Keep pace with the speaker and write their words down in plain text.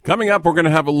Coming up, we're going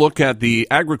to have a look at the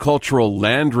Agricultural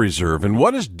Land Reserve and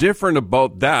what is different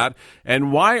about that,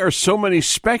 and why are so many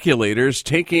speculators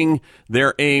taking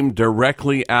their aim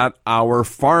directly at our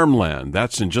farmland.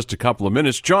 That's in just a couple of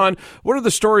minutes. John, what are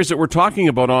the stories that we're talking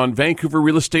about on Vancouver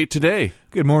Real Estate today?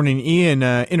 Good morning, Ian.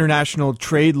 International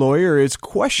trade lawyer is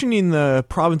questioning the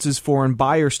province's foreign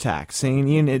buyers tax, saying,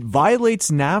 Ian, it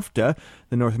violates NAFTA,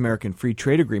 the North American Free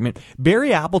Trade Agreement.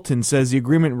 Barry Appleton says the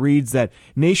agreement reads that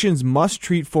nations must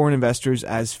treat foreign investors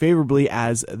as favorably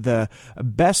as the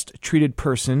best treated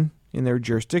person in their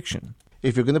jurisdiction.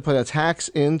 If you're going to put a tax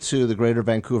into the greater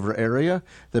Vancouver area,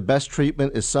 the best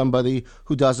treatment is somebody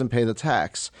who doesn't pay the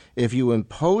tax. If you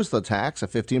impose the tax, a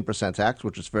 15% tax,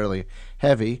 which is fairly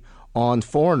heavy, on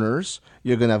foreigners,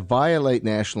 you're going to violate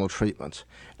national treatment.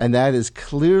 And that is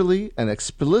clearly and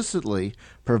explicitly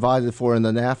provided for in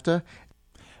the NAFTA.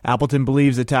 Appleton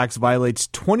believes the tax violates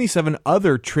 27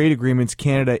 other trade agreements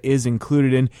Canada is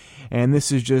included in, and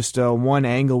this is just one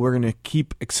angle we're going to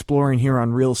keep exploring here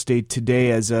on Real Estate today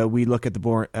as we look at the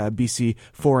BC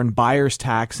foreign buyers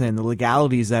tax and the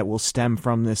legalities that will stem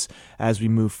from this as we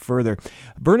move further.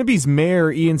 Burnaby's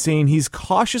mayor, Ian, saying he's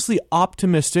cautiously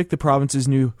optimistic the province's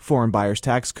new foreign buyers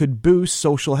tax could boost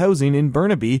social housing in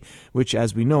Burnaby, which,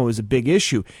 as we know, is a big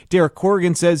issue. Derek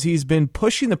Corrigan says he's been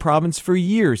pushing the province for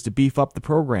years to beef up the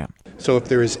program. So if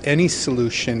there is any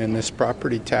solution in this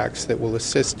property tax that will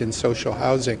assist in social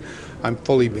housing, I'm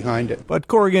fully behind it. But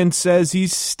Corrigan says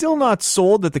he's still not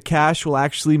sold that the cash will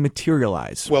actually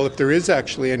materialize. Well, if there is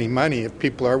actually any money, if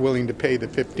people are willing to pay the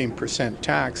 15%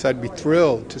 tax, I'd be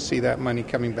thrilled to see that money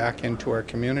coming back into our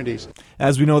communities.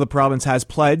 As we know, the province has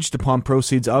pledged to pump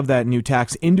proceeds of that new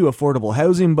tax into affordable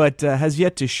housing, but has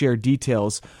yet to share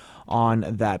details on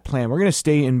that plan. We're going to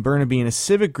stay in Burnaby, and a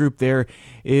civic group there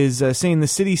is saying the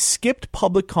city skipped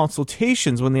public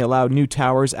consultations when they allowed new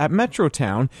towers at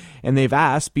Metrotown, and they've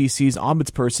asked BC's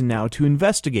ombudsperson now to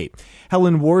investigate.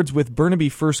 Helen Ward's with Burnaby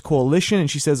First Coalition,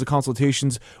 and she says the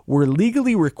consultations were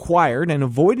legally required, and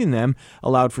avoiding them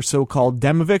allowed for so-called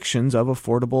demevictions of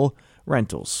affordable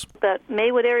rentals. That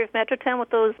Maywood area of Metrotown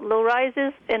with those low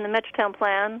rises in the Metrotown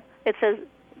plan, it says,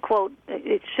 quote,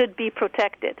 it should be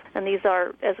protected. And these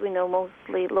are, as we know,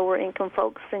 mostly lower income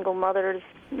folks, single mothers,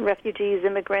 refugees,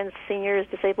 immigrants, seniors,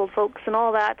 disabled folks, and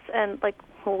all that. And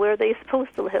where are they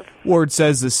supposed to live? Ward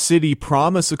says the city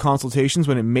promised the consultations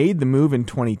when it made the move in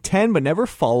 2010, but never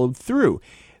followed through.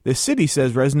 The city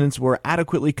says residents were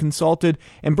adequately consulted,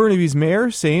 and Burnaby's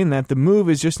mayor saying that the move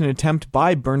is just an attempt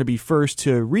by Burnaby First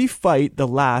to refight the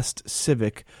last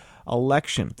civic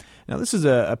election. Now, this is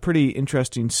a pretty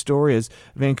interesting story as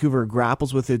Vancouver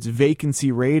grapples with its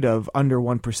vacancy rate of under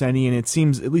 1%, and it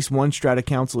seems at least one strata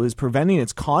council is preventing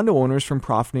its condo owners from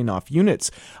profiting off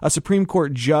units. A Supreme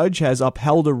Court judge has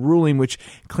upheld a ruling which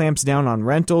clamps down on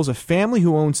rentals. A family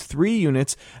who owns 3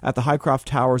 units at the Highcroft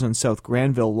Towers on South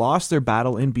Granville lost their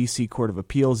battle in BC Court of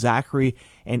Appeal. Zachary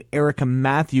and Erica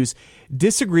Matthews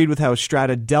disagreed with how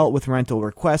strata dealt with rental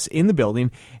requests in the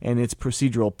building and its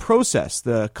procedural process.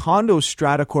 The Condo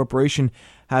Strata Corporation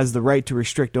has the right to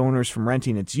restrict owners from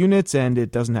renting its units, and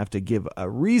it doesn't have to give a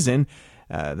reason.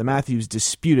 The Matthews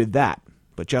disputed that.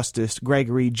 But Justice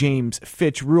Gregory James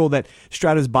Fitch ruled that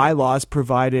Strata's bylaws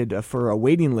provided for a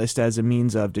waiting list as a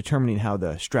means of determining how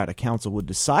the Strata Council would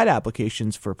decide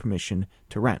applications for permission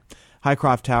to rent.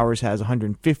 Highcroft Towers has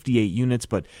 158 units,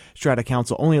 but Strata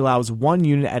Council only allows 1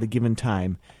 unit at a given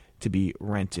time to be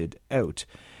rented out.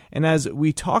 And as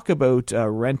we talk about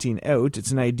renting out,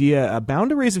 it's an idea bound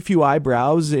to raise a few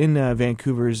eyebrows in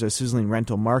Vancouver's sizzling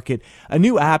rental market. A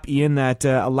new app, Ian, that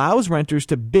allows renters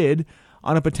to bid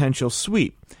on a potential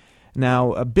suite.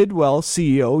 Now, Bidwell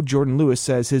CEO Jordan Lewis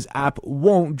says his app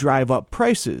won't drive up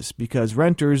prices because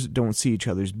renters don't see each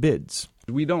other's bids.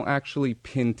 We don't actually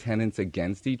pin tenants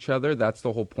against each other. That's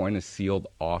the whole point of sealed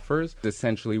offers.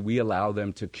 Essentially, we allow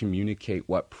them to communicate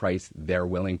what price they're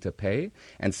willing to pay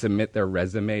and submit their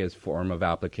resume as form of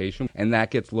application. And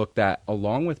that gets looked at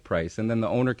along with price. And then the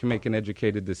owner can make an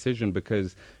educated decision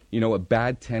because, a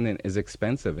bad tenant is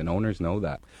expensive, and owners know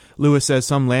that. Lewis says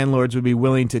some landlords would be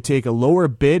willing to take a lower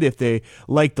bid if they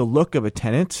like the look of a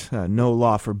tenant. No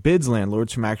law forbids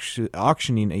landlords from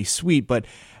auctioning a suite, but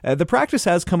the practice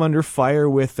has come under fire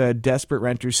with desperate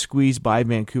renters squeezed by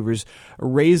Vancouver's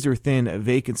razor-thin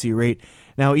vacancy rate.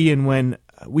 Now, Ian, when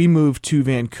we moved to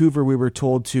Vancouver, we were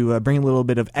told to bring a little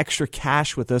bit of extra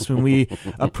cash with us when we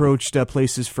approached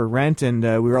places for rent, and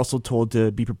we were also told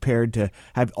to be prepared to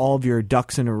have all of your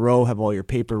ducks in a row, have all your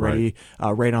paper ready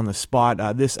right on the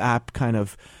spot. This app kind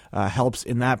of helps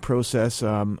in that process.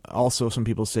 Also, some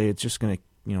people say it's just going to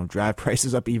drive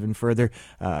prices up even further.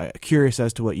 Curious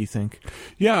as to what you think.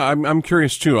 Yeah, I'm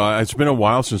curious too. It's been a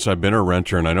while since I've been a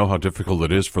renter, and I know how difficult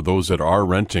it is for those that are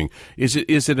renting. Is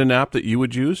it an app that you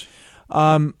would use?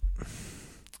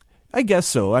 I guess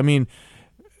so. I mean,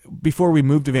 before we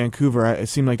moved to Vancouver, it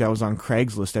seemed like I was on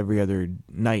Craigslist every other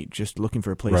night just looking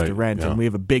for a place to rent. Yeah. And we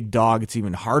have a big dog. It's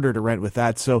even harder to rent with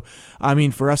that. So, I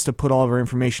mean, for us to put all of our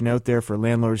information out there for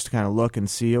landlords to kind of look and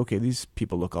see, okay, these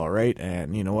people look all right.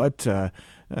 And you know what?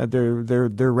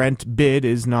 Their rent bid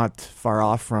is not far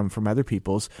off from other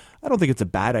people's. I don't think it's a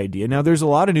bad idea. Now, there's a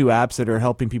lot of new apps that are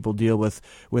helping people deal with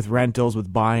rentals,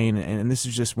 with buying. And this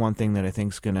is just one thing that I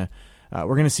think is going to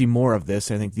we're going to see more of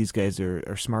this. I think these guys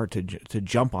are smart to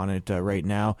jump on it right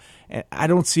now. And I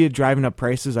don't see it driving up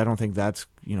prices. I don't think that's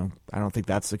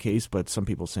the case, but some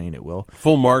people saying it will.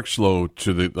 Full marks, though,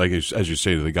 to as you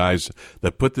say, to the guys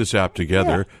that put this app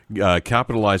together,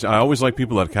 capitalize. I always like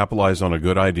people that capitalize on a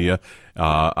good idea.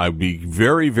 I'd be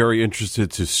very, very interested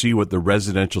to see what the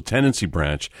residential tenancy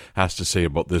branch has to say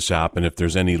about this app and if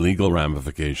there's any legal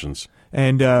ramifications.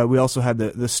 And we also had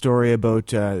the story about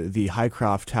the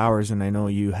Highcroft Towers, and I know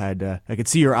you had, I could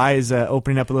see your eyes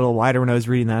opening up a little wider when I was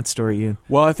reading that story, Ian.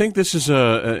 Well, I think this is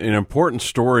an important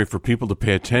story for people to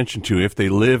pay attention to if they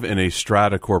live in a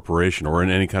strata corporation or in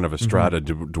any kind of a strata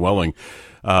dwelling,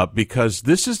 because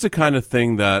this is the kind of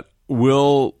thing that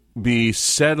will be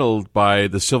settled by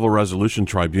the Civil Resolution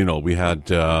Tribunal. We had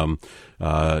Shannon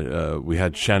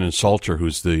Salter,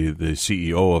 who's the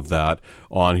CEO of that,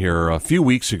 on here a few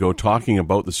weeks ago talking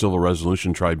about the Civil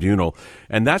Resolution Tribunal,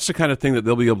 and that's the kind of thing that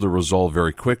they'll be able to resolve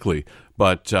very quickly.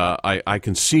 But I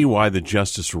can see why the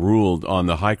justice ruled on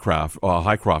the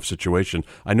Highcroft situation.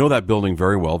 I know that building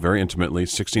very well, very intimately,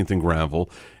 16th and Granville,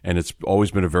 and it's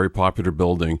always been a very popular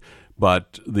building.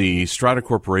 But the Strata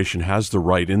Corporation has the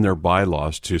right in their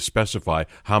bylaws to specify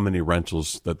how many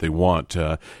rentals that they want.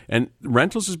 And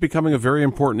rentals is becoming a very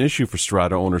important issue for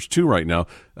strata owners, too, right now,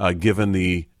 given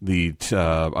the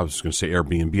I was going to say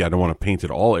Airbnb. I don't want to paint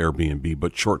it all Airbnb,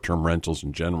 but short-term rentals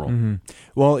in general. Mm-hmm.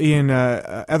 Well, Ian,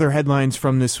 other headlines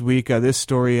from this week. This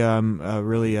story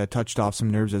really touched off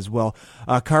some nerves as well.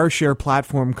 Car share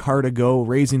platform Car2Go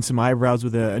raising some eyebrows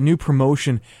with a new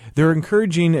promotion. They're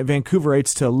encouraging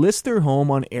Vancouverites to list their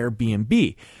home on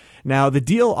Airbnb. Now, the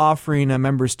deal offering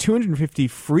members 250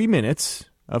 free minutes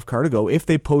of Car2Go if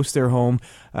they post their home,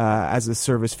 as the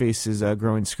service faces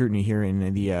growing scrutiny here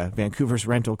in the Vancouver's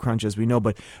rental crunch, as we know.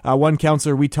 But one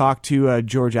counselor we talked to,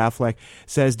 George Affleck,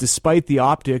 says despite the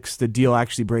optics, the deal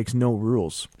actually breaks no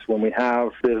rules. When we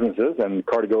have businesses, and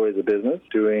Car2Go is a business,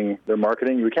 doing their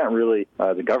marketing, we can't really,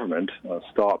 the government,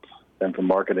 stop them from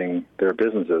marketing their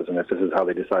businesses. And if this is how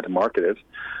they decide to market it,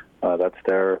 that's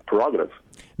their prerogative.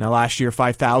 Now, last year,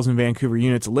 5,000 Vancouver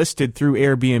units listed through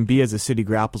Airbnb as the city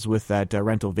grapples with that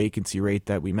rental vacancy rate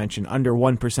that we mentioned, under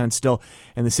 1% still,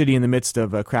 and the city in the midst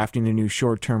of crafting a new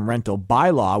short-term rental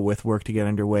bylaw with work to get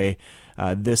underway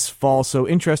this fall. So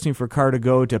interesting for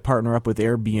Car2Go to partner up with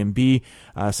Airbnb.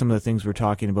 Some of the things we're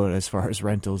talking about as far as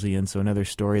rentals, Ian. So another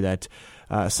story that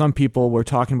some people were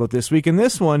talking about this week. And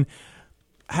this one,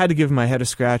 I had to give my head a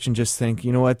scratch and just think,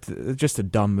 you know what, just a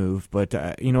dumb move. But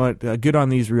you know what, good on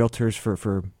these realtors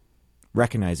for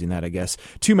recognizing that, I guess.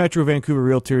 2 Metro Vancouver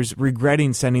realtors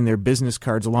regretting sending their business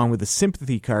cards along with a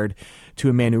sympathy card to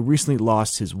a man who recently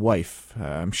lost his wife.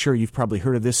 I'm sure you've probably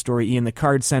heard of this story, Ian. The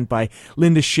card sent by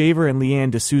Linda Shaver and Leanne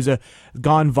D'Souza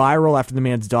gone viral after the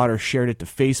man's daughter shared it to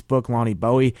Facebook. Lonnie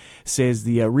Bowie says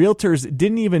the realtors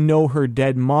didn't even know her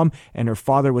dead mom, and her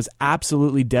father was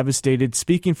absolutely devastated.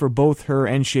 Speaking for both her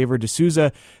and Shaver,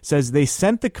 D'Souza says they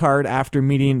sent the card after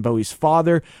meeting Bowie's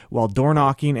father while door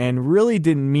knocking and really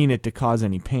didn't mean it to cause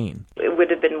any pain. It would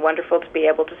have been wonderful to be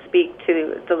able to speak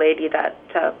to the lady that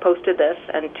posted this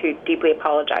and to deeply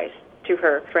apologize to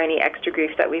her for any extra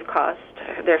grief that we've caused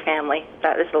their family.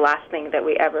 That is the last thing that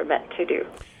we ever meant to do.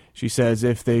 She says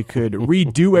if they could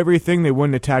redo everything, they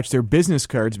wouldn't attach their business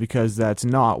cards because that's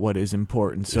not what is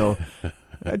important. So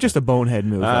just a bonehead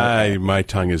move. My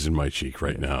tongue is in my cheek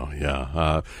right now.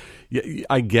 Yeah.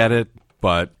 I get it.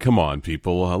 But come on,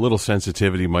 people. A little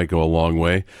sensitivity might go a long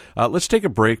way. Let's take a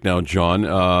break now, John,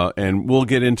 and we'll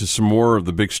get into some more of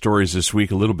the big stories this week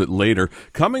a little bit later.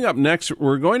 Coming up next,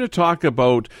 we're going to talk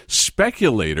about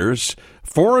speculators,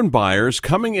 foreign buyers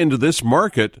coming into this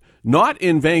market, not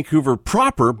in Vancouver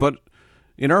proper, but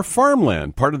in our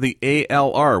farmland, part of the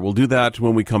ALR. We'll do that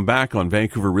when we come back on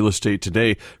Vancouver Real Estate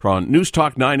Today on News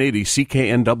Talk 980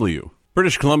 CKNW.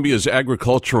 British Columbia's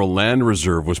agricultural land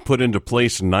reserve was put into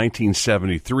place in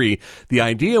 1973. The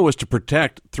idea was to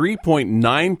protect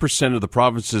 3.9% of the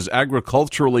province's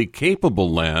agriculturally capable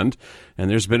land,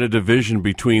 and there's been a division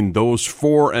between those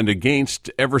for and against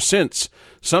ever since.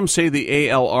 Some say the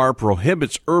ALR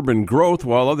prohibits urban growth,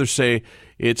 while others say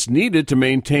it's needed to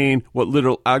maintain what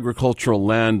little agricultural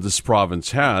land this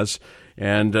province has.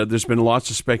 And there's been lots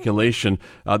of speculation.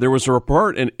 There was a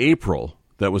report in April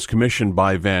that was commissioned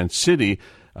by Vancity,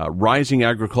 rising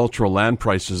agricultural land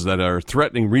prices that are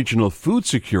threatening regional food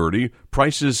security,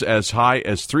 prices as high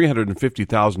as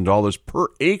 $350,000 per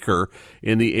acre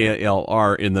in the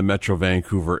ALR in the Metro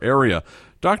Vancouver area.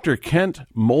 Dr. Kent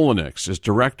Molinix is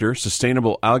Director,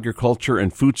 Sustainable Agriculture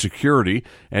and Food Security,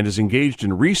 and is engaged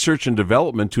in research and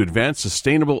development to advance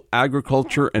sustainable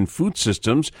agriculture and food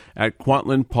systems at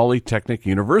Kwantlen Polytechnic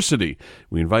University.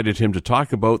 We invited him to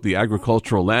talk about the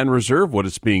Agricultural Land Reserve, what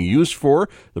it's being used for,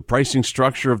 the pricing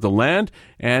structure of the land,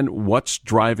 and what's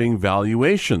driving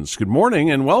valuations. Good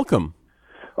morning and welcome.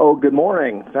 Oh, good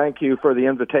morning. Thank you for the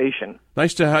invitation.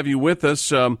 Nice to have you with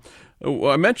us.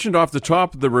 I mentioned off the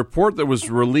top the report that was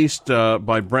released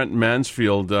by Brent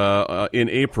Mansfield in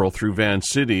April through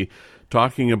Vancity,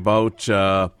 talking about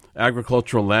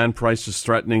agricultural land prices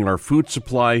threatening our food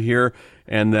supply here,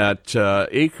 and that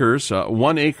acres,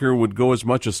 1 acre would go as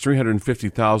much as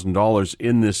 $350,000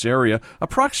 in this area.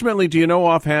 Approximately, do you know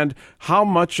offhand how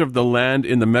much of the land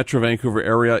in the Metro Vancouver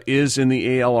area is in the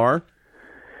ALR?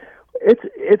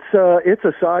 It's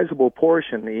a sizable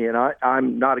portion, Ian.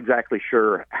 I'm not exactly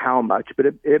sure how much, but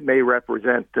it may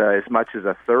represent as much as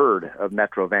a third of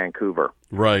Metro Vancouver.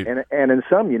 Right. And in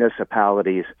some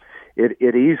municipalities,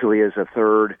 it easily is a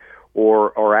third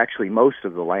or actually most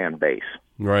of the land base.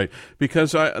 Right,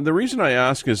 because the reason I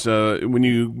ask is when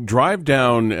you drive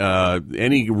down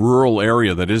any rural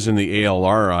area that is in the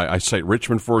ALR, I cite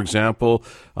Richmond, for example.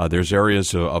 There's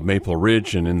areas of Maple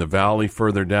Ridge and in the valley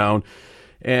further down.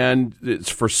 And it's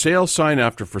for sale sign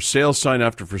after for sale sign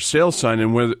after for sale sign.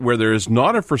 And where there is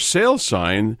not a for sale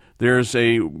sign, there's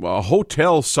a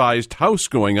hotel-sized house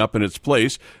going up in its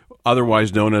place,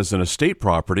 otherwise known as an estate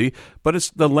property. But it's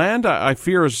the land, I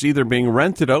fear, is either being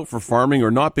rented out for farming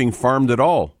or not being farmed at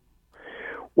all.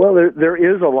 Well, there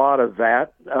is a lot of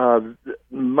that.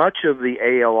 Much of the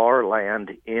ALR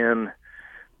land in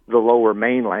the lower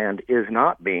mainland is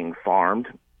not being farmed.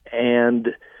 And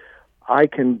I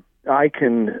can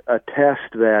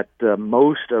attest that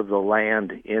most of the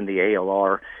land in the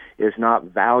ALR is not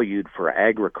valued for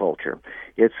agriculture.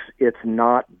 It's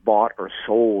not bought or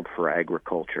sold for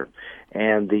agriculture.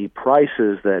 And the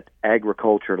prices that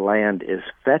agriculture land is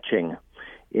fetching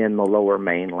in the lower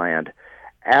mainland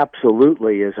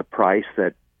absolutely is a price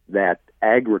that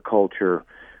agriculture,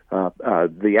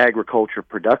 the agriculture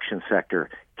production sector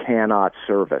cannot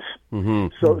service. Mm-hmm.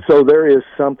 So there is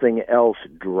something else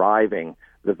driving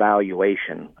the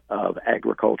valuation of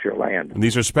agriculture land. And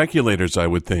these are speculators, I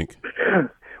would think.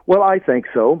 Well, I think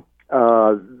so.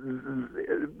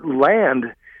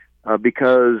 Land,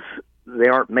 because they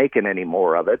aren't making any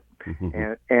more of it,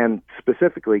 mm-hmm. and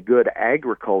specifically good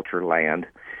agriculture land,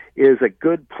 is a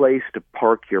good place to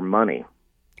park your money.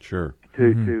 Sure.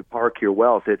 To park your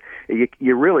wealth.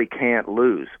 You really can't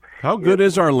lose. How good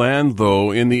is our land,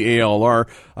 though, in the ALR?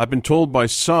 I've been told by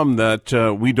some that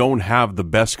we don't have the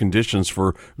best conditions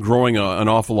for growing an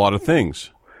awful lot of things.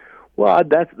 Well,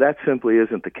 that simply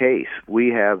isn't the case. We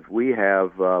have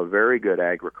very good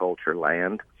agriculture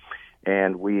land,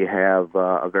 and we have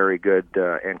a very good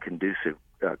and conducive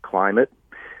climate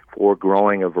for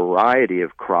growing a variety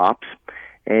of crops.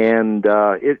 And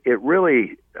it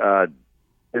really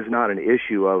is not an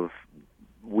issue of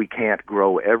we can't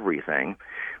grow everything.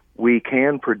 We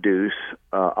can produce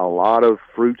a lot of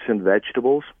fruits and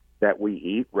vegetables that we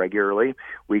eat regularly.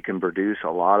 We can produce a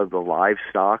lot of the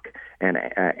livestock and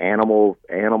animal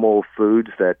foods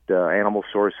animal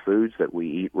source foods that we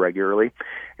eat regularly.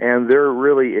 And there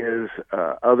really is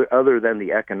other than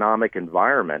the economic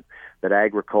environment that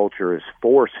agriculture is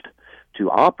forced to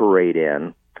operate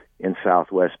in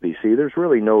Southwest BC. There's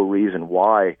really no reason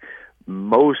why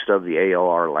most of the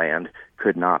ALR land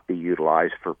could not be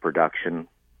utilized for production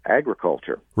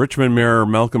agriculture. Richmond Mayor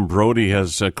Malcolm Brody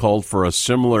has called for a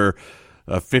similar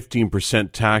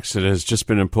 15% tax that has just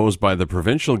been imposed by the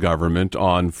provincial government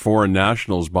on foreign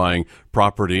nationals buying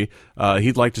property.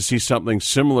 He'd like to see something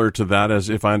similar to that, as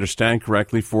if I understand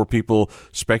correctly, for people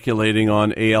speculating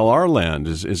on ALR land.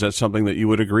 Is that something that you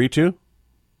would agree to?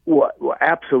 Well,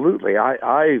 absolutely.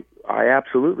 I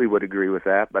absolutely would agree with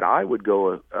that, but I would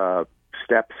go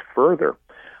steps further.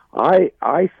 I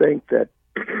think that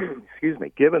excuse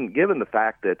me, given the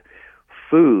fact that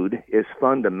food is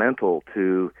fundamental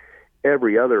to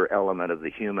every other element of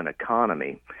the human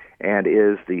economy and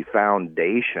is the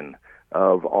foundation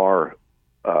of our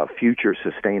future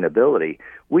sustainability,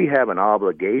 we have an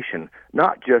obligation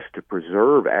not just to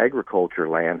preserve agriculture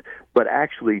land, but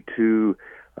actually to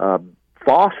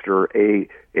foster a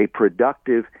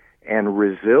productive and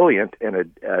resilient and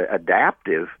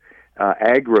adaptive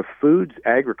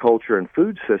agriculture and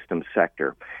food system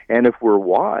sector. And if we're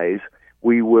wise,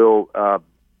 we will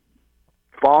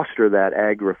foster that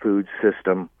agri-food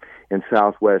system in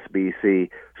Southwest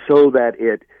BC so that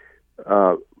it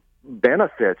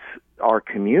benefits our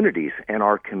communities and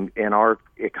our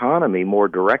economy more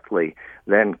directly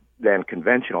than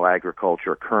conventional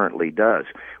agriculture currently does.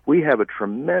 We have a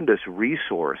tremendous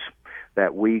resource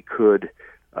that we could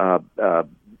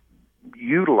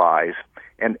utilize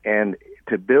and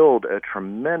to build a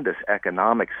tremendous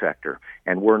economic sector,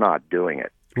 and we're not doing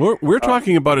it. We're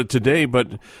talking about it today, but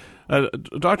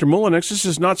Dr. Mullinex, this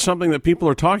is not something that people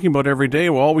are talking about every day.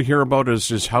 Well, all we hear about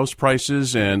is house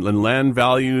prices and land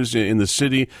values in the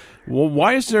city. Well,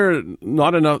 why is there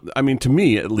not enough? I mean, to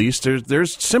me at least,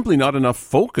 there's simply not enough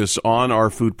focus on our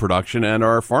food production and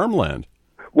our farmland.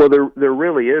 Well, there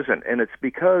really isn't, and it's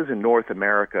because in North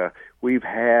America we've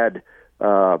had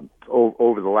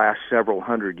over the last several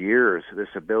hundred years this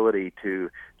ability to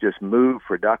just move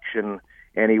production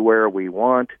anywhere we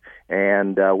want,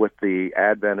 and with the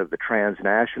advent of the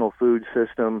transnational food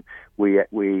system, we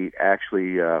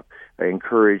actually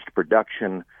encouraged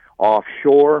production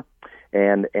offshore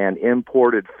and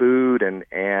imported food, and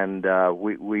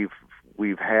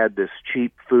we've had this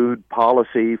cheap food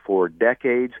policy for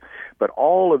decades, but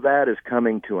all of that is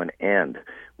coming to an end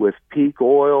with peak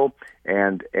oil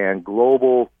and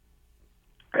global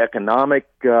economic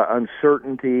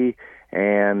uncertainty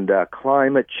and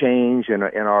climate change and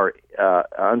our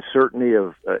uncertainty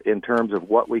of in terms of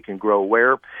what we can grow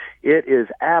where. It is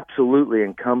absolutely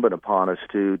incumbent upon us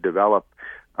to develop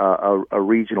a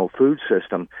regional food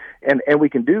system, and we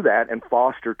can do that and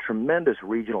foster tremendous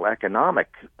regional economic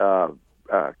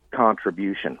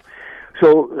contribution.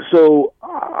 So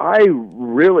I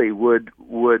really would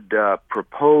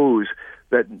propose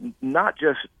that not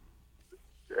just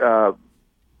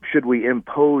should we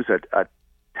impose a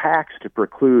tax to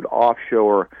preclude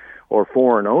offshore or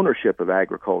foreign ownership of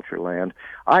agriculture land.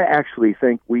 I actually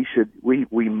think we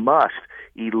must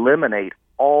eliminate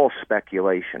all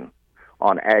speculation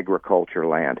on agriculture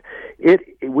land.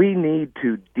 We need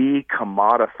to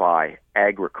decommodify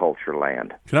agriculture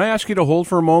land. Can I ask you to hold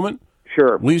for a moment?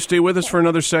 Sure. Will you stay with us for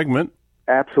another segment?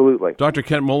 Absolutely. Dr.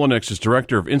 Kent Mullinex is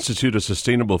Director of Institute of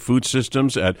Sustainable Food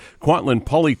Systems at Kwantlen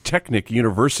Polytechnic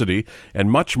University,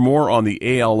 and much more on the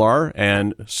ALR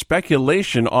and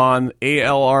speculation on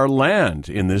ALR land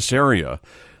in this area.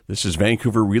 This is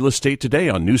Vancouver Real Estate Today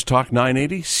on News Talk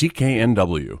 980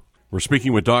 CKNW. We're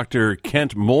speaking with Dr.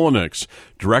 Kent Mullinex,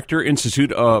 Director,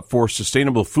 Institute for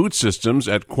Sustainable Food Systems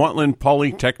at Kwantlen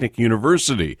Polytechnic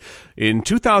University. In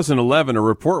 2011, a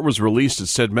report was released that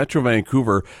said Metro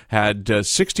Vancouver had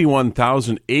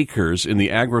 61,000 acres in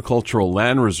the Agricultural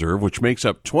Land Reserve, which makes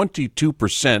up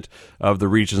 22% of the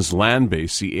region's land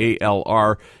base. The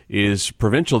ALR is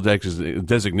provincial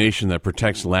designation that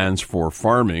protects lands for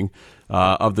farming.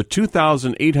 Of the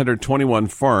 2,821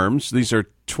 farms, these are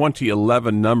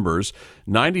 2011 numbers,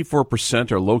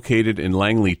 94% are located in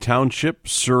Langley Township,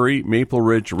 Surrey, Maple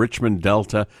Ridge, Richmond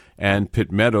Delta, and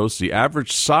Pitt Meadows. The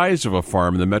average size of a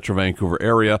farm in the Metro Vancouver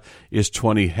area is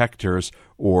 20 hectares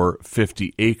or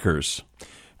 50 acres.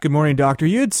 Good morning, Doctor.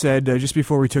 You had said just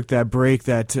before we took that break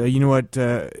that,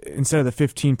 instead of the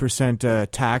 15%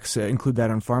 tax, include that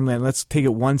on farmland, let's take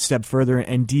it one step further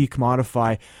and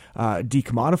decommodify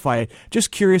it.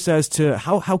 Just curious as to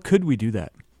how could we do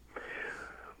that?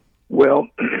 Well,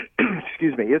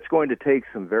 excuse me, it's going to take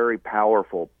some very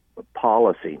powerful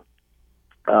policy.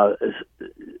 Let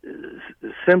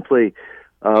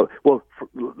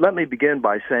me begin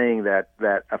by saying that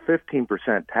a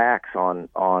 15% tax on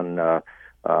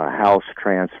house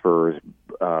transfers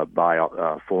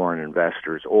by foreign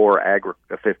investors, or a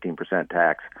 15%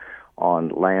 tax on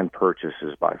land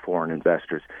purchases by foreign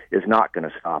investors, is not going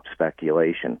to stop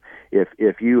speculation.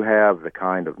 If you have the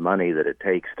kind of money that it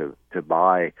takes to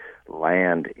buy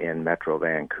land in Metro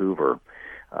Vancouver,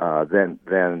 then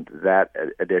that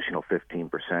additional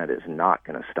 15% is not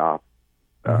going to stop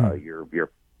your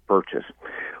purchase.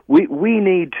 We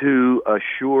need to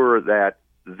assure that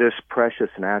this precious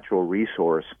natural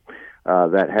resource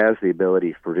that has the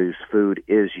ability to produce food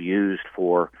is used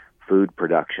for food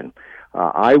production.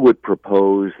 I would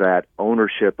propose that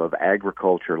ownership of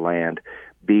agriculture land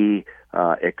be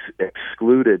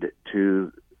excluded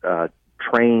to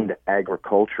trained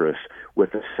agriculturists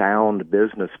with a sound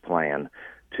business plan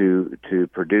to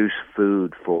produce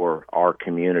food for our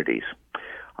communities.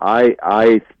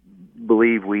 I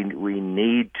believe we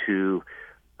need to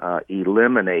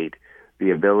eliminate the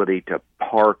ability to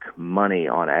park money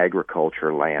on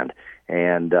agriculture land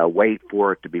and waiting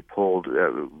for it to be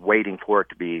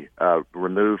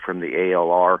removed from the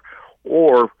ALR,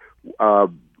 or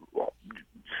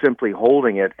simply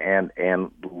holding it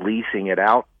and leasing it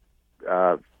out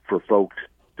for folks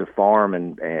to farm,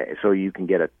 and so you can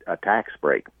get a tax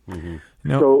break. Mm-hmm.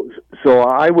 No. So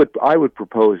I would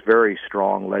propose very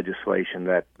strong legislation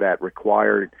that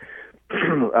required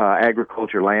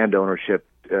agriculture land ownership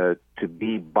to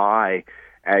be by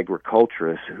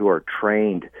agriculturists who are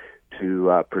trained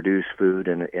to produce food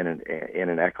in an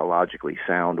ecologically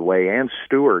sound way and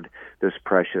steward this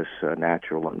precious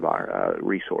natural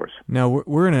resource. Now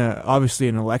we're in obviously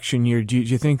an election year. Do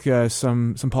you think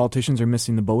some politicians are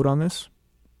missing the boat on this?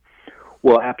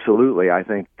 Well, absolutely. I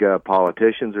think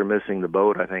politicians are missing the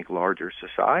boat. I think larger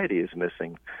society is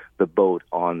missing the boat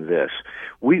on this.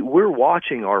 We're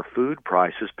watching our food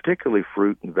prices, particularly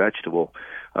fruit and vegetable,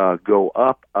 go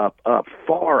up,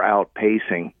 far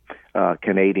outpacing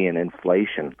Canadian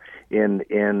inflation. In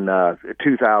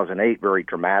 2008, very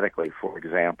dramatically, for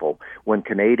example, when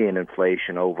Canadian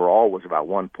inflation overall was about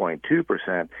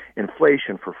 1.2%,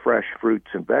 inflation for fresh fruits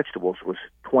and vegetables was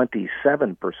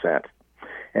 27%.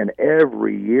 And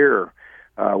every year,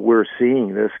 we're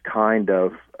seeing this kind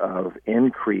of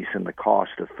increase in the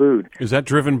cost of food. Is that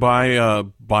driven by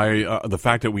the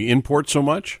fact that we import so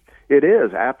much? It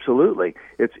is, absolutely.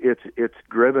 It's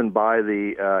driven by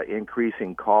the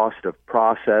increasing cost of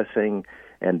processing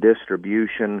and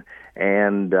distribution,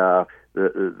 and the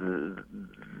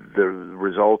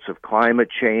results of climate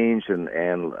change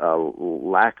and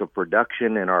lack of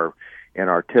production in our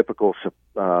typical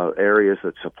areas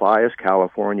that supply us,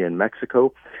 California and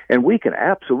Mexico, and we can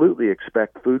absolutely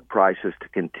expect food prices to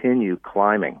continue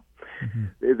climbing.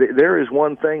 Mm-hmm. There is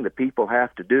one thing that people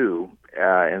have to do,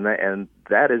 and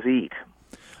that is eat.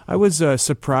 I was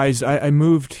surprised. I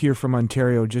moved here from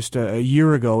Ontario just a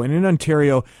year ago, and in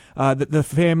Ontario, the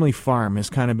family farm has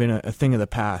kind of been a thing of the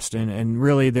past, and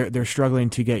really they're struggling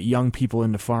to get young people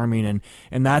into farming,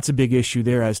 and that's a big issue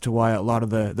there as to why a lot of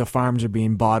the farms are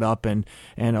being bought up, and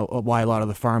why a lot of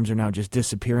the farms are now just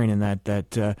disappearing, and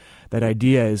that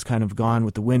idea is kind of gone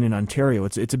with the wind in Ontario.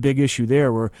 It's a big issue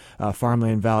there where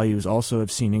farmland values also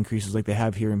have seen increases like they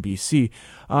have here in BC.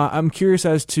 I'm curious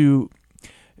as to,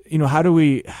 how do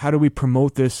we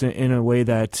promote this in a way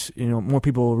that more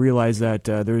people realize that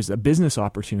there's a business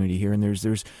opportunity here, and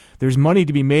there's money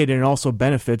to be made, and it also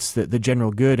benefits the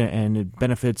general good, and it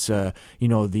benefits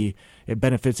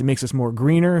it makes us more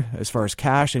greener as far as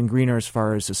cash and greener as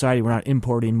far as society. We're not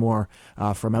importing more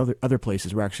from other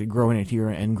places. We're actually growing it here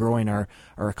and growing our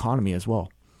economy as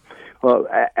well. Well,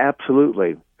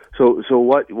 absolutely. So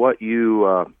what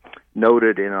you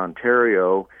noted in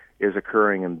Ontario is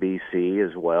occurring in BC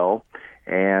as well,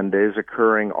 and is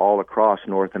occurring all across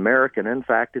North America. And in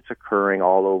fact, it's occurring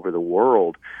all over the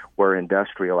world where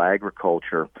industrial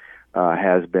agriculture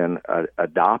has been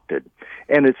adopted.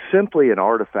 And it's simply an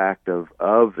artifact of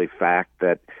the fact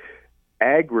that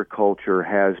agriculture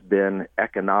has been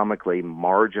economically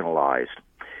marginalized,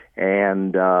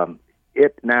 and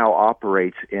it now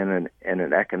operates in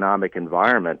an economic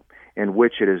environment in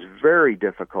which it is very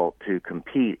difficult to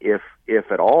compete, if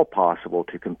at all possible,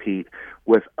 to compete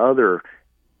with other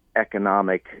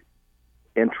economic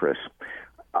interests.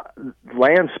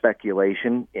 Land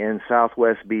speculation in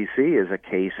southwest BC is a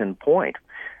case in point.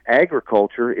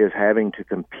 Agriculture is having to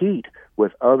compete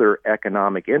with other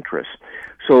economic interests.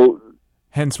 So,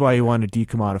 hence why you want to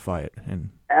decommodify it.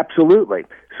 Absolutely.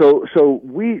 So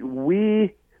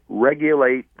we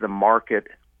regulate the market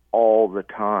all the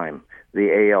time. The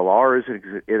ALR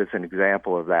is an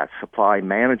example of that. Supply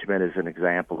management is an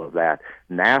example of that.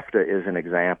 NAFTA is an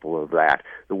example of that.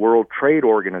 The World Trade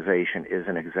Organization is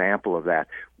an example of that.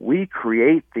 We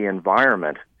create the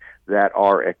environment that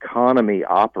our economy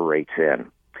operates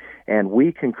in, and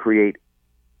we can create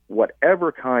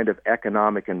whatever kind of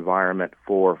economic environment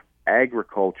for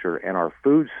agriculture and our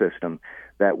food system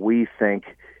that we think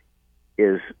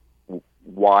is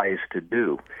wise to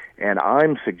do. And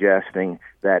I'm suggesting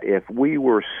that if we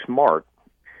were smart,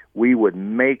 we would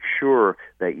make sure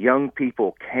that young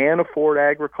people can afford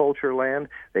agriculture land,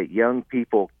 that young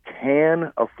people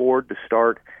can afford to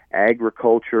start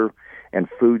agriculture and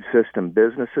food system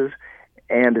businesses,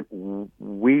 and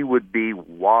we would be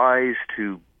wise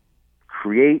to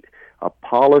create a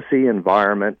policy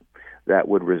environment that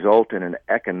would result in an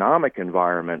economic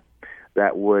environment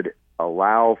that would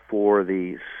allow for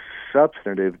the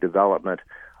substantive development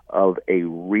of a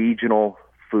regional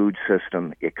food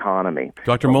system economy.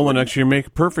 Dr. Molinex, you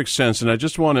make perfect sense, and I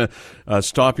just want to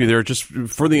stop you there just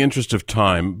for the interest of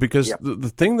time, because the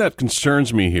thing that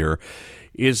concerns me here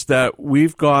is that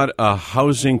we've got a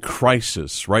housing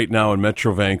crisis right now in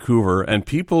Metro Vancouver, and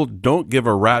people don't give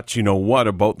a rat's you-know-what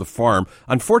about the farm.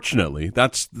 Unfortunately,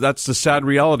 that's the sad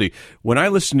reality. When I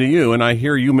listen to you and I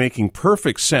hear you making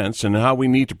perfect sense and how we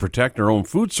need to protect our own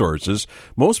food sources,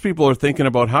 most people are thinking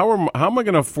about how am I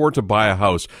going to afford to buy a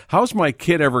house? How's my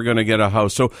kid ever going to get a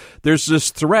house? So there's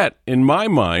this threat in my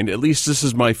mind, at least this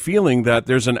is my feeling, that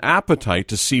there's an appetite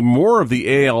to see more of the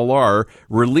ALR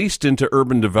released into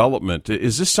urban development.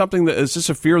 Is this a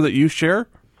fear that you share?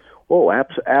 Oh,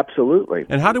 absolutely.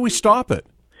 And how do we stop it?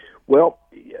 Well,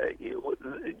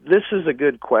 this is a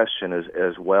good question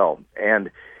as well. And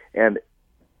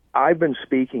I've been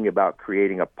speaking about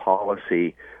creating a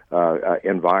policy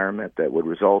environment that would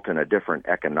result in a different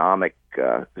economic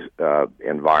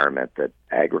environment that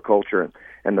agriculture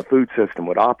and the food system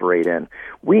would operate in.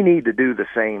 We need to do the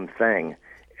same thing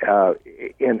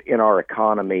in our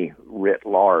economy writ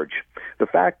large. The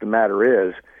fact of the matter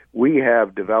is, we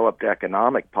have developed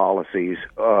economic policies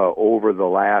over the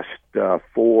last 4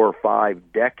 or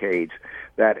 5 decades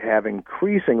that have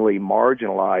increasingly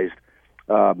marginalized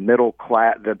middle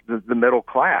class, the middle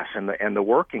class and the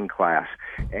working class,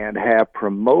 and have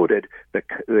promoted the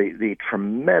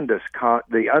tremendous,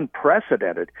 the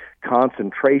unprecedented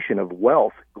concentration of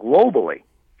wealth globally.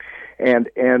 And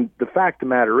the fact of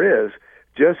the matter is,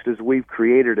 just as we've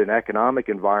created an economic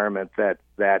environment that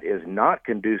is not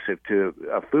conducive to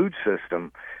a food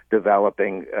system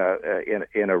developing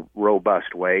in a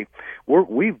robust way,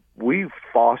 we've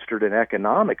fostered an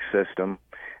economic system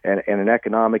and an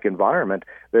economic environment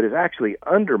that is actually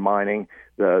undermining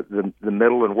the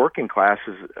middle and working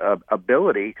classes'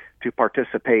 ability to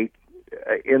participate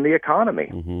in the economy.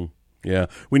 Mm-hmm. Yeah,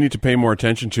 we need to pay more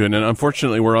attention to it. And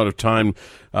unfortunately, we're out of time.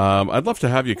 I'd love to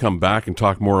have you come back and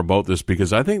talk more about this,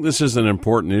 because I think this is an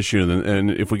important issue.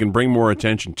 And if we can bring more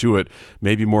attention to it,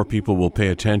 maybe more people will pay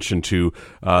attention to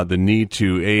the need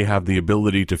to, have the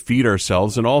ability to feed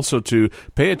ourselves, and also to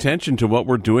pay attention to what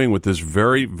we're doing with this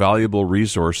very valuable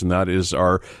resource, and that is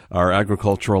our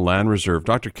agricultural land reserve.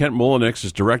 Dr. Kent Molinex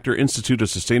is Director, Institute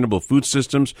of Sustainable Food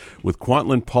Systems with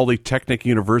Kwantlen Polytechnic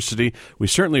University. We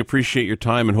certainly appreciate your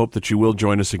time and hope that you will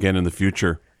join us again in the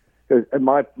future.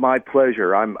 My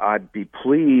pleasure. I'd be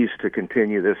pleased to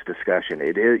continue this discussion.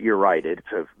 You're right. It's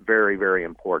a very, very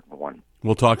important one.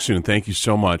 We'll talk soon. Thank you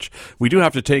so much. We do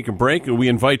have to take a break, and we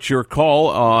invite your call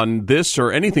on this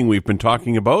or anything we've been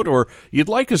talking about or you'd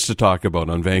like us to talk about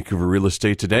on Vancouver Real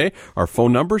Estate Today. Our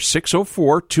phone number,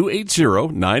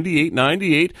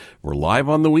 604-280-9898. We're live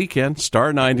on the weekend,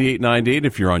 star 9898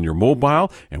 if you're on your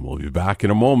mobile, and we'll be back in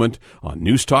a moment on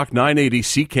News Talk 980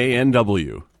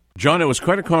 CKNW. John, it was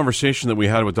quite a conversation that we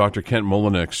had with Dr. Kent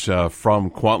Molinex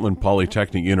from Kwantlen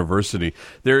Polytechnic University.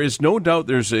 There is no doubt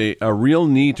there's a real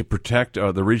need to protect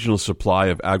the regional supply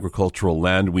of agricultural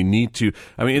land. We need to,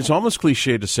 it's almost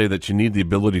cliche to say that you need the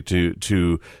ability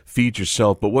to feed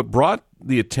yourself, but what brought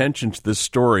the attention to this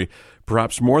story,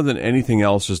 perhaps more than anything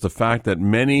else, is the fact that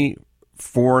many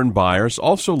foreign buyers,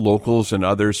 also locals and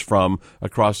others from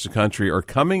across the country, are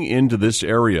coming into this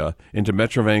area, into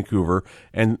Metro Vancouver,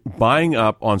 and buying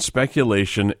up on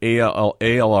speculation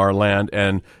ALR land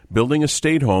and building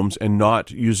estate homes and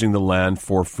not using the land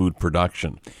for food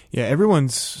production. Yeah,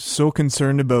 everyone's so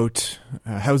concerned about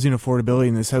housing affordability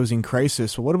in this housing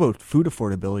crisis. Well, what about food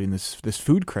affordability in this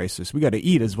food crisis? We got to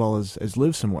eat as well as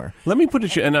live somewhere. Let me put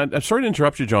it, and I'm sorry to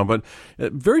interrupt you, John, but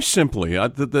very simply,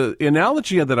 the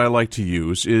analogy that I like to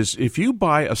use is if you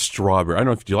buy a strawberry. I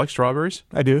don't know do you like strawberries?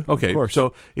 I do. Okay, of course.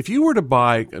 So if you were to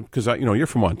buy, because you're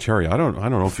from Ontario, I don't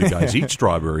know if you guys eat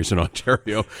strawberries in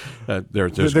Ontario.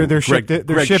 They're shipped.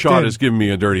 Greg Schott is giving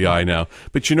me a dirty eye now.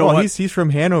 But you know what? He's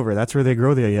from Hanover. That's where they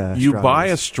grow the You buy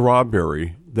a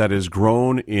strawberry that is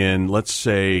grown in, let's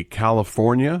say,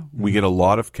 California. Mm-hmm. We get a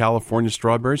lot of California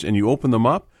strawberries, and you open them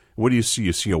up. What do you see?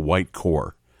 You see a white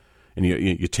core. And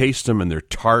you taste them, and they're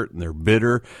tart, and they're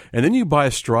bitter. And then you buy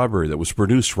a strawberry that was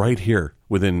produced right here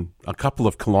within a couple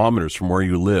of kilometers from where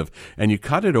you live, and you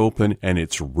cut it open, and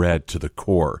it's red to the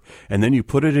core. And then you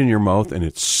put it in your mouth, and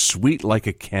it's sweet like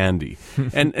a candy.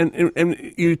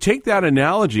 and you take that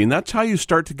analogy, and that's how you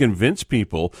start to convince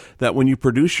people that when you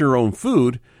produce your own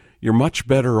food, you're much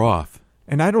better off.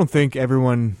 And I don't think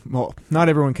not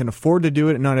everyone can afford to do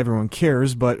it, and not everyone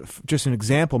cares. But just an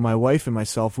example, my wife and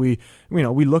myself, we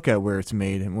look at where it's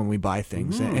made and when we buy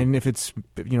things, and if it's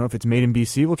made in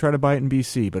BC, we'll try to buy it in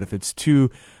BC. But if it's too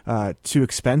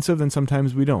expensive, then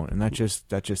sometimes we don't, and that's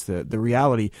just the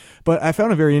reality. But I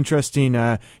found it very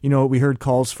interesting. We heard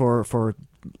calls for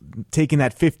taking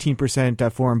that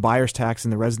 15% foreign buyer's tax in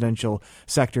the residential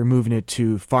sector, moving it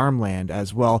to farmland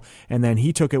as well. And then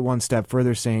he took it one step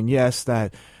further, saying, yes,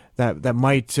 that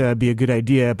might be a good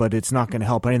idea, but it's not going to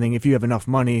help anything. If you have enough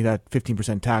money, that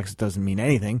 15% tax doesn't mean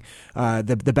anything.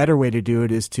 The better way to do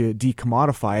it is to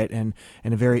decommodify it, and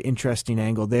a very interesting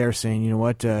angle there, saying, you know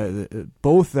what,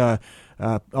 both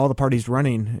all the parties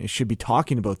running should be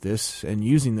talking about this and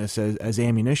using this as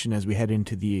ammunition as we head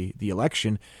into the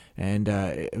election. And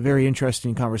a very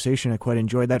interesting conversation. I quite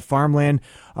enjoyed that. Farmland,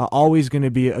 always going to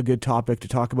be a good topic to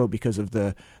talk about because of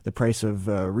the price of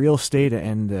real estate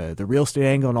and the real estate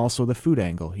angle, and also the food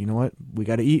angle. You know what? We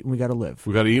got to eat and we got to live.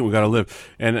 We got to eat and we got to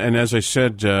live. And as I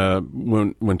said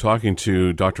when talking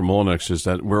to Dr. Molyneux, is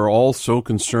that we're all so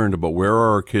concerned about where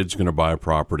are our kids going to buy a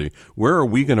property? Where are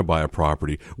we going to buy a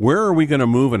property? Where are we going to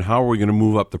move, and how are we going to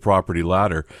move up the property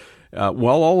ladder?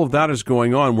 While all of that is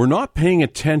going on, we're not paying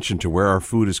attention to where our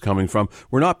food is coming from.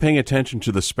 We're not paying attention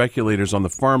to the speculators on the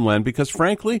farmland because,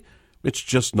 frankly, it's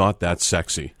just not that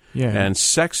sexy. Yeah. And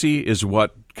sexy is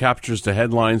what captures the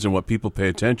headlines and what people pay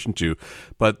attention to.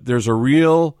 But there's a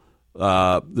real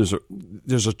there's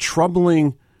a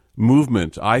troubling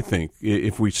movement, I think.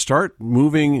 If we start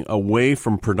moving away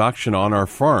from production on our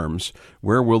farms,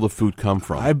 where will the food come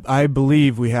from? I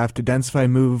believe we have to densify,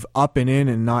 move up and in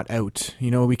and not out.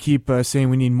 We keep saying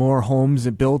we need more homes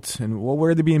built, and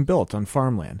where are they being built? On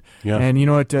farmland. Yeah. And you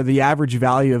know what? The average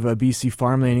value of BC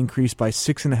farmland increased by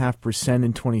 6.5%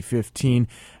 in 2015.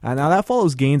 Now that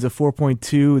follows gains of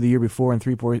 4.2% the year before and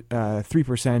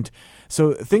 3%.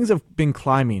 So things have been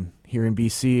climbing here in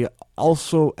BC.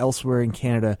 Also elsewhere in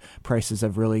Canada, prices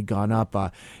have really gone up.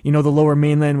 The Lower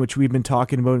Mainland, which we've been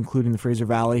talking about, including the Fraser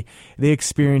Valley, they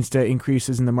experienced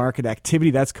increases in the market activity.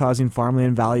 That's causing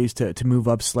farmland values to move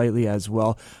up slightly as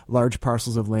well. Large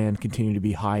parcels of land continue to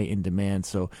be high in demand.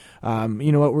 So,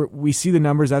 you know what? We see the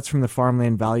numbers. That's from the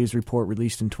Farmland Values Report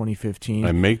released in 2015.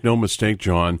 And make no mistake,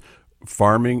 John,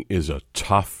 farming is a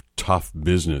tough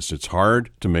business. It's hard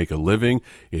to make a living.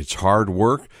 It's hard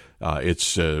work.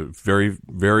 It's very,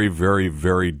 very, very,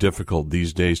 very difficult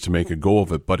these days to make a go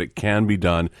of it, but it can be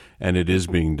done, and it is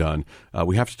being done.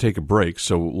 We have to take a break,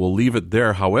 so we'll leave it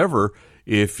there. However,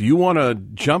 if you want to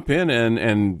jump in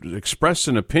and express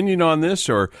an opinion on this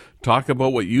or talk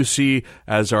about what you see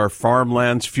as our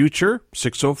farmland's future,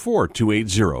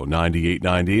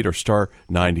 604-280-9898 or star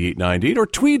 9898, or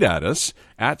tweet at us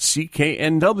at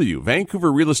CKNW.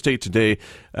 Vancouver Real Estate Today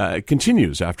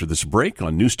continues after this break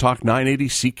on News Talk 980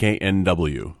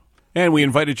 CKNW. And we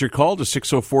invited your call to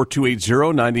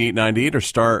 604-280-9898 or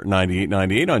star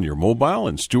 9898 on your mobile,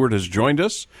 and Stuart has joined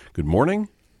us. Good morning.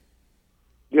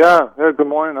 Yeah, good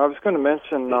morning. I was going to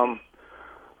mention,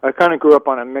 I kind of grew up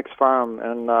on a mixed farm,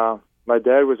 and my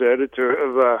dad was the editor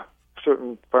of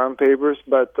certain farm papers,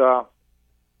 but I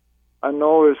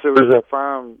noticed there was a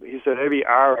farm, he said every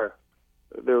hour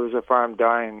there was a farm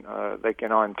dying, like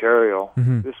in Ontario.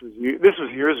 Mm-hmm. This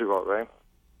was years ago, right?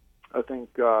 I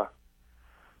think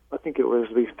it was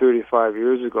at least 35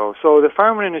 years ago. So the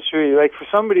farming industry, like for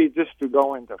somebody just to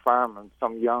go into farming,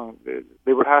 some young,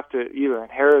 they would have to either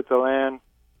inherit the land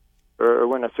or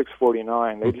win a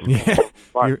 649. They just can't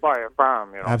buy a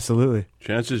farm, Absolutely.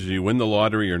 Chances you win the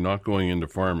lottery, you're not going into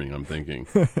farming, I'm thinking.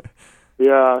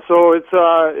 Yeah, so it's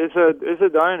a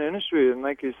dying industry, and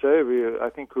like you say,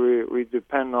 I think we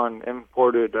depend on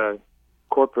imported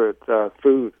corporate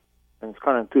food, and it's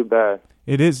kind of too bad.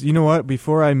 It is. You know what?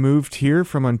 Before I moved here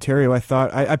from Ontario, I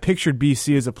thought I pictured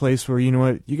BC as a place where, you know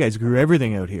what, you guys grew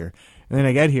everything out here, and then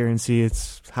I get here and see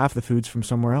it's half the food's from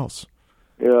somewhere else.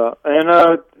 Yeah,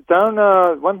 and down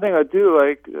one thing I do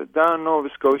like down in Nova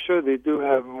Scotia, they do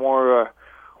have more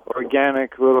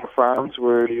organic little farms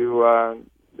where you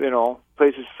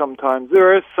places. Sometimes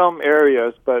there are some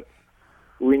areas, but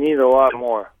we need a lot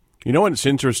more. You know what's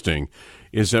interesting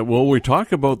is that when we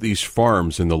talk about these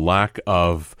farms and the lack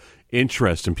of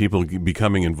interest in people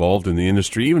becoming involved in the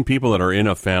industry, even people that are in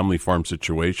a family farm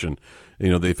situation,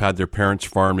 they've had their parents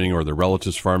farming or their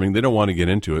relatives farming, they don't want to get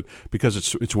into it because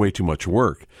it's way too much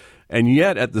work. And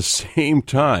yet, at the same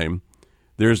time,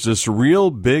 there's this real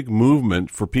big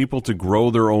movement for people to grow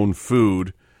their own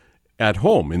food at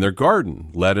home in their garden,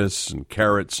 lettuce and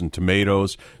carrots and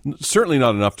tomatoes. Certainly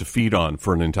not enough to feed on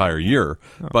for an entire year,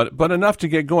 but enough to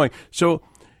get going. So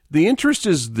the interest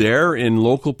is there in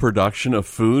local production of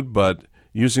food, but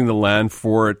using the land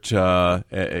for it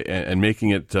and making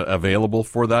it available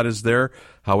for that is there.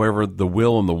 However, the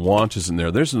will and the want isn't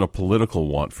there. There isn't a political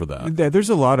want for that. There's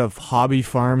a lot of hobby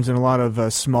farms and a lot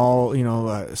of small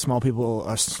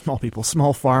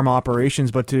farm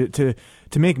operations. But to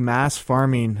make mass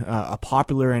farming a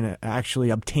popular and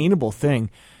actually obtainable thing,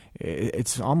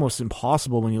 it's almost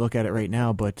impossible when you look at it right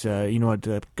now. But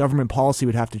government policy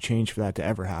would have to change for that to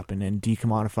ever happen, and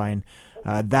decommodifying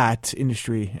that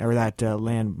industry or that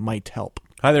land might help.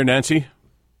 Hi there, Nancy.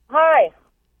 Hi.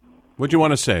 What do you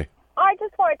want to say? I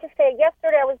just wanted to say,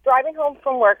 yesterday I was driving home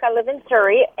from work. I live in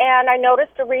Surrey, and I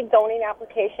noticed a rezoning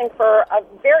application for a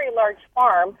very large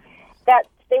farm that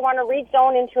they want to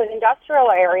rezone into an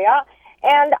industrial area.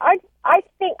 And I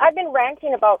think I've been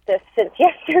ranting about this since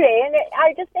yesterday, and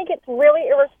I just think it's really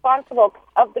irresponsible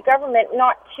of the government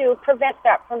not to prevent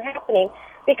that from happening,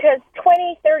 because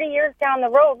 20, 30 years down the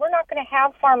road, we're not going to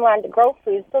have farmland to grow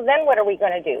food, so then what are we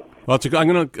going to do? Well, I'm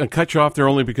going to cut you off there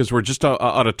only because we're just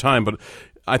out of time, but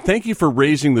I thank you for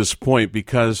raising this point,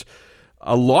 because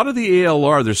a lot of the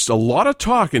ALR, there's a lot of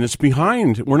talk, and it's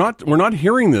behind. We're not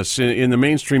hearing this in the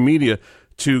mainstream media,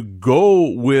 to go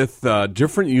with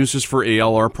different uses for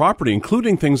ALR property,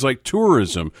 including things like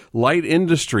tourism, light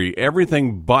industry,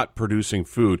 everything but producing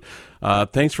food.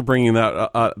 Thanks for bringing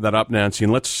that up, Nancy,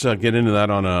 and let's get into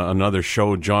that on another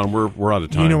show. John, we're out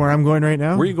of time. You know where I'm going right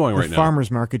now? Where are you going right now? The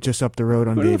farmer's market just up the road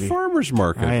on Go to Davie. the farmer's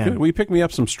market. I am. Good. Will you pick me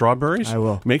up some strawberries? I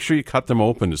will. Make sure you cut them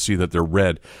open to see that they're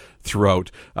red throughout.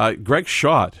 Greg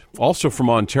Schott, also from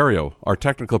Ontario, our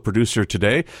technical producer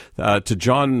today. To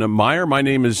John Meyer, my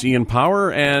name is Ian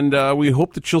Power, and we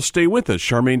hope that you'll stay with us.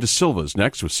 Charmaine De Silva's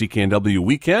next with CKNW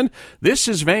Weekend. This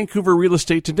is Vancouver Real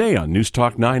Estate Today on News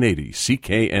Talk 980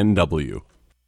 CKNW.